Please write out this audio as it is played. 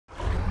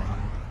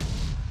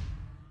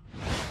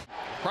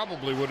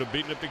Probably would have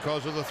beaten it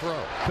because of the throw.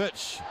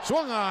 Pitch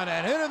swung on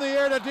and hit in the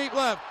air to deep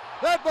left.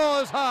 That ball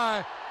is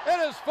high.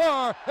 It is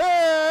far.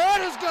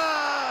 It is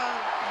gone.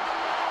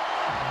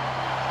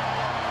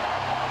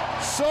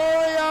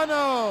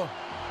 Soriano.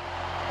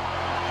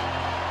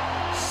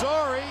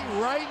 Sorry,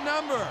 right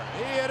number.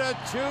 He hit a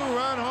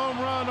 2-run home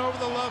run over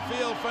the left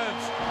field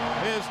fence.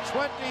 His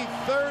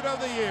 23rd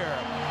of the year.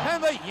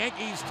 And the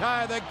Yankees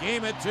tie the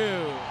game at 2.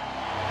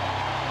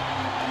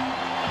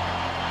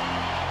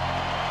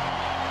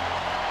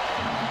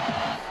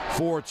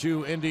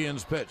 (4-2)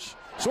 Indians pitch.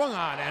 Swung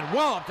on and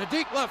walloped to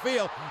deep left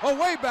field.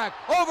 Away back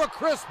over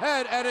Chris'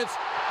 head, and it's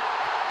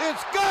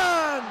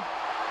gone.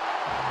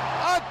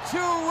 A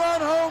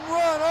 2-run home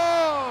run.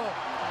 Oh,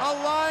 a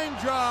line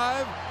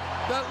drive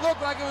that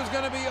looked like it was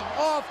going to be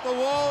off the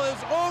wall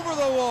is over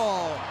the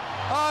wall.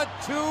 A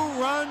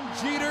 2-run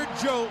Jeter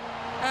jolt,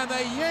 and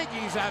the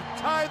Yankees have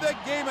tied the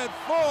game at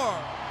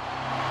 4.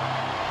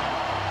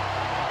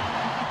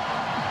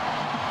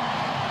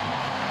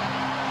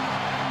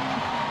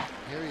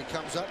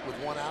 Comes up with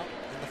 1 out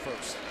in the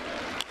first.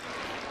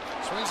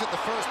 Swings at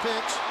the first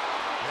pitch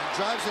and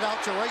drives it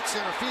out to right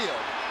center field.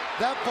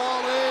 That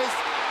ball is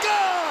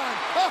gone!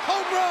 A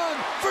home run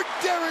for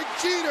Derek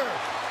Jeter.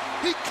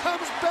 He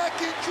comes back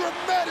in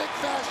dramatic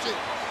fashion,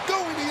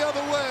 going the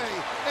other way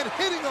and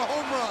hitting a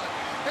home run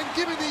and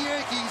giving the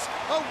Yankees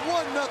a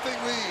 1-0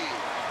 lead.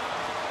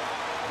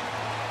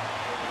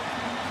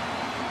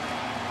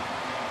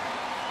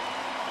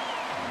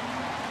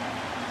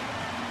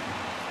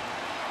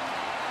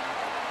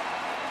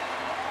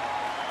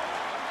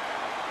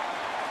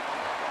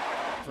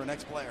 For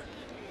next player.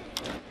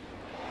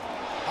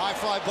 High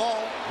fly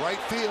ball, right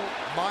field.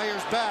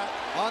 Myers back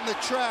on the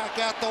track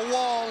at the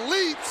wall,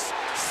 leaps.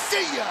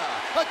 See ya!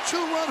 A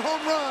 2-run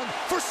home run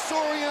for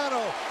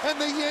Soriano, and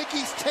the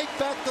Yankees take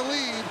back the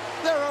lead.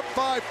 They're up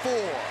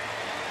 5-4.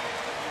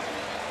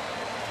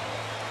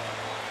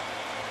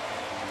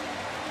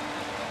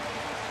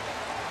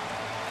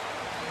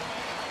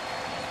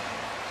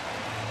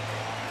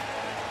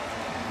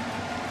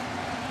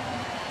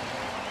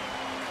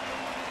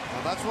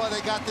 That's why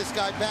they got this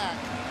guy back,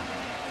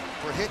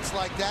 for hits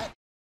like that.